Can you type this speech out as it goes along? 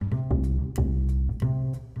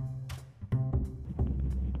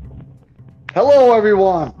Hello,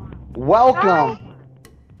 everyone. Hi. Welcome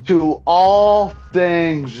to All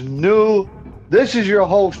Things New. This is your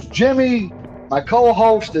host, Jimmy. My co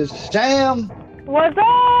host is Sam. What's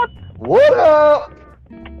up? What up?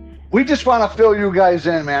 We just want to fill you guys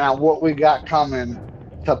in, man, on what we got coming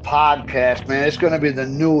to podcast, man. It's going to be the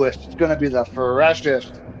newest, it's going to be the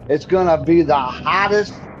freshest, it's going to be the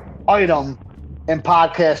hottest item in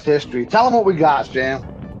podcast history. Tell them what we got, Sam.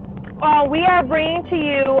 We are bringing to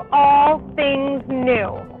you all things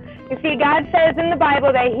new. You see, God says in the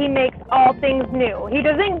Bible that He makes all things new. He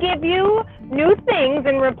doesn't give you new things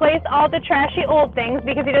and replace all the trashy old things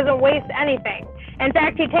because He doesn't waste anything. In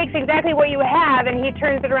fact, He takes exactly what you have and He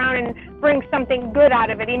turns it around and brings something good out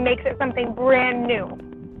of it. He makes it something brand new.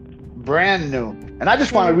 Brand new. And I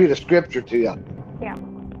just want to read a scripture to you. Yeah.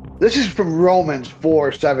 This is from Romans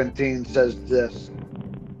 4:17 says this.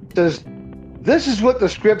 It says, this is what the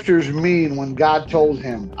scriptures mean when God told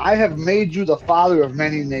him, I have made you the father of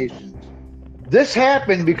many nations. This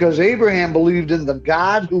happened because Abraham believed in the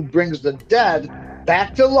God who brings the dead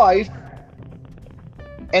back to life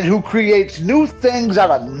and who creates new things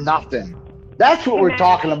out of nothing. That's what we're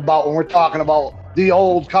talking about when we're talking about the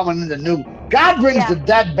old coming into new. God brings the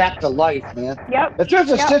dead back to life, man. Yep. If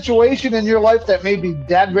there's a situation in your life that may be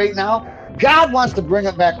dead right now, God wants to bring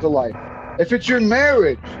it back to life. If it's your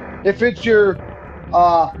marriage, if it's your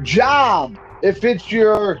job, if it's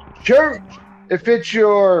your church, if it's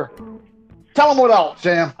your... Tell them what else,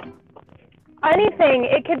 Sam. Anything.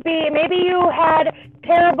 It could be maybe you had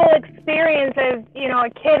terrible experience as, a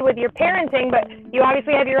kid with your parenting, but you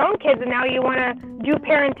obviously have your own kids and now you want to do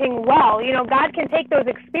parenting well. God can take those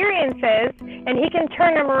experiences and He can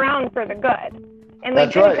turn them around for the good. And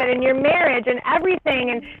like Jim said, in your marriage and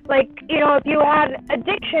everything, and if you had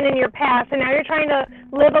addiction in your past and now you're trying to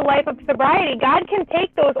live a life of sobriety, God can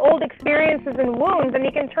take those old experiences and wounds and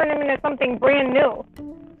He can turn them into something brand new.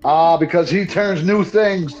 Because He turns new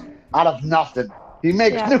things out of nothing. He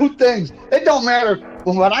makes new things. It don't matter.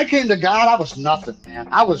 When I came to God, I was nothing, man.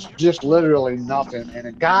 I was just literally nothing.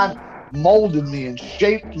 And God molded me and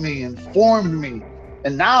shaped me and formed me.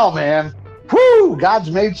 And now, man,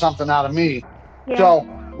 God's made something out of me. Yeah.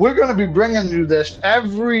 So we're going to be bringing you this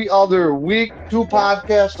every other week, 2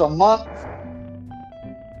 podcasts a month.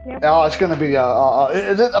 Yep. Oh, it's going to be,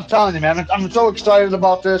 I'm telling you, man, I'm so excited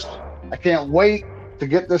about this. I can't wait to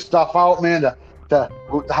get this stuff out, man, to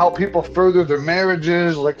help people further their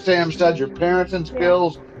marriages. Like Sam said, your parenting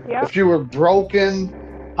skills. Yep. If you were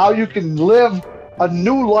broken, how you can live a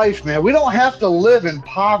new life, man. We don't have to live in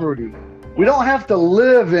poverty. We don't have to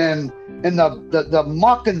live in the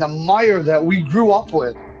muck and the mire that we grew up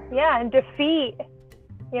with. Yeah, and defeat,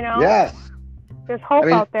 Yes. There's hope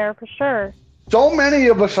out there for sure. So many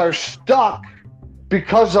of us are stuck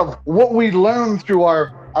because of what we learned through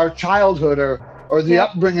our childhood or the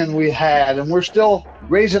upbringing we had, and we're still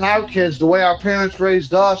raising our kids the way our parents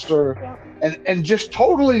raised us, and just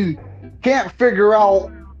totally can't figure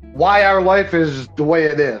out why our life is the way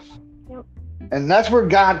it is. Yep. And that's where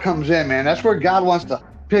God comes in, man. That's where God wants to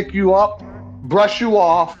pick you up, brush you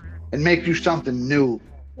off, and make you something new.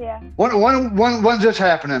 Yeah. When's this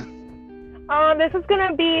happening? This is going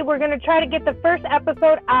to be, we're going to try to get the first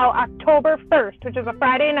episode out October 1st, which is a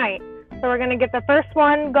Friday night. So we're going to get the first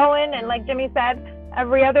one going, and like Jimmy said,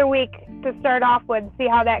 every other week to start off with, see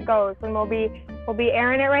how that goes. And we'll be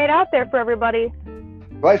airing it right out there for everybody.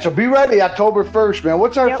 Right, so be ready October 1st, man.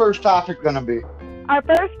 What's our first topic going to be? Our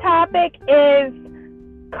first topic is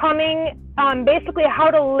basically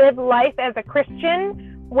how to live life as a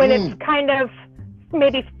Christian when it's kind of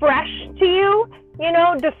maybe fresh to you,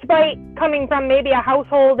 despite coming from maybe a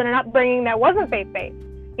household and an upbringing that wasn't faith-based.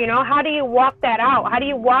 How do you walk that out? How do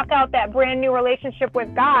you walk out that brand new relationship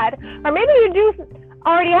with God? Or maybe you do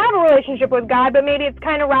already have a relationship with God, but maybe it's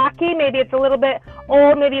kind of rocky. Maybe it's a little bit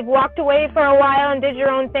old. Maybe you've walked away for a while and did your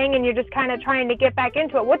own thing and you're just kind of trying to get back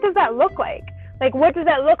into it. What does that look like? What does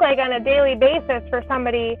that look like on a daily basis for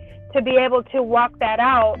somebody to be able to walk that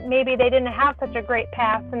out? Maybe they didn't have such a great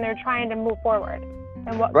past and they're trying to move forward.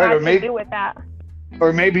 And what God can do with that.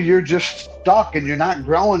 Or maybe you're just stuck and you're not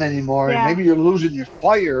growing anymore. And maybe you're losing your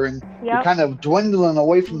fire and you're kind of dwindling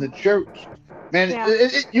away from the church. Man,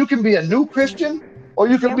 you can be a new Christian or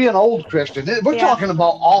you can be an old Christian. We're talking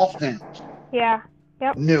about all things. Yeah.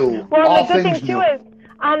 Yep. New. Well, all the good things thing, too, new. is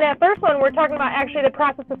on that first one, we're talking about actually the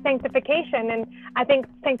process of sanctification. And I think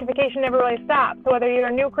sanctification never really stops. So whether you're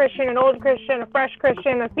a new Christian, an old Christian, a fresh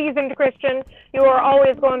Christian, a seasoned Christian, you are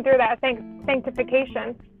always going through that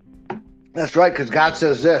sanctification. That's right, because God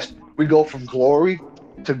says this: we go from glory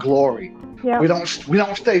to glory. Yep. We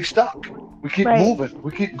don't stay stuck. We keep moving.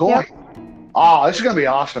 We keep going. Oh, this is gonna be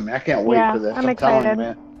awesome, man. I can't wait Yeah, for this. I'm telling you, excited.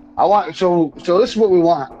 man. I want so this is what we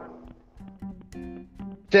want.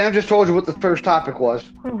 Sam just told you what the first topic was.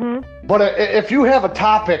 Mm-hmm. But if you have a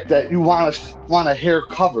topic that you want to hear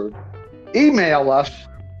covered, email us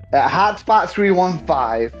at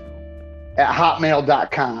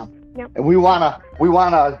hotspot315@hotmail.com. Yep. And we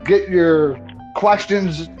wanna get your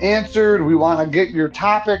questions answered. We wanna get your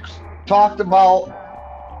topics talked about.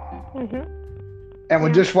 Mm-hmm. And we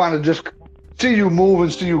just want to just see you move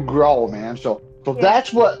and see you grow, man. So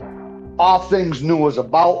that's what All Things New is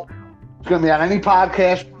about. It's going to be on any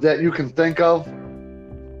podcast that you can think of.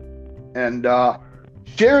 And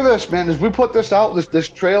share this, man. As we put this out, this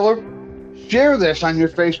trailer, share this on your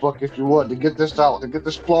Facebook if you would, to get this out, to get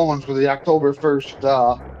this flowing for the October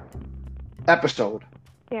 1st episode.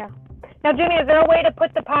 Yeah. Now, Jimmy, is there a way to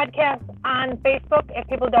put the podcast on Facebook if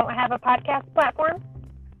people don't have a podcast platform?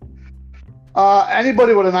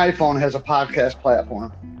 Anybody with an iPhone has a podcast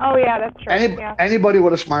platform. Oh, yeah, that's true. Anybody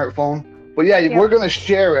with a smartphone. But yeah, we're going to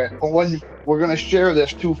share it. We're going to share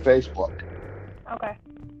this to Facebook. Okay.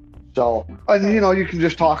 So, and you can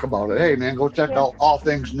just talk about it. Hey, man, go check out All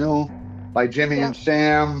Things New by Jimmy and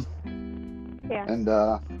Sam. Yeah. And,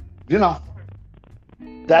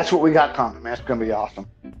 that's what we got coming, man. It's going to be awesome.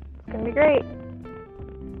 It's going to be great.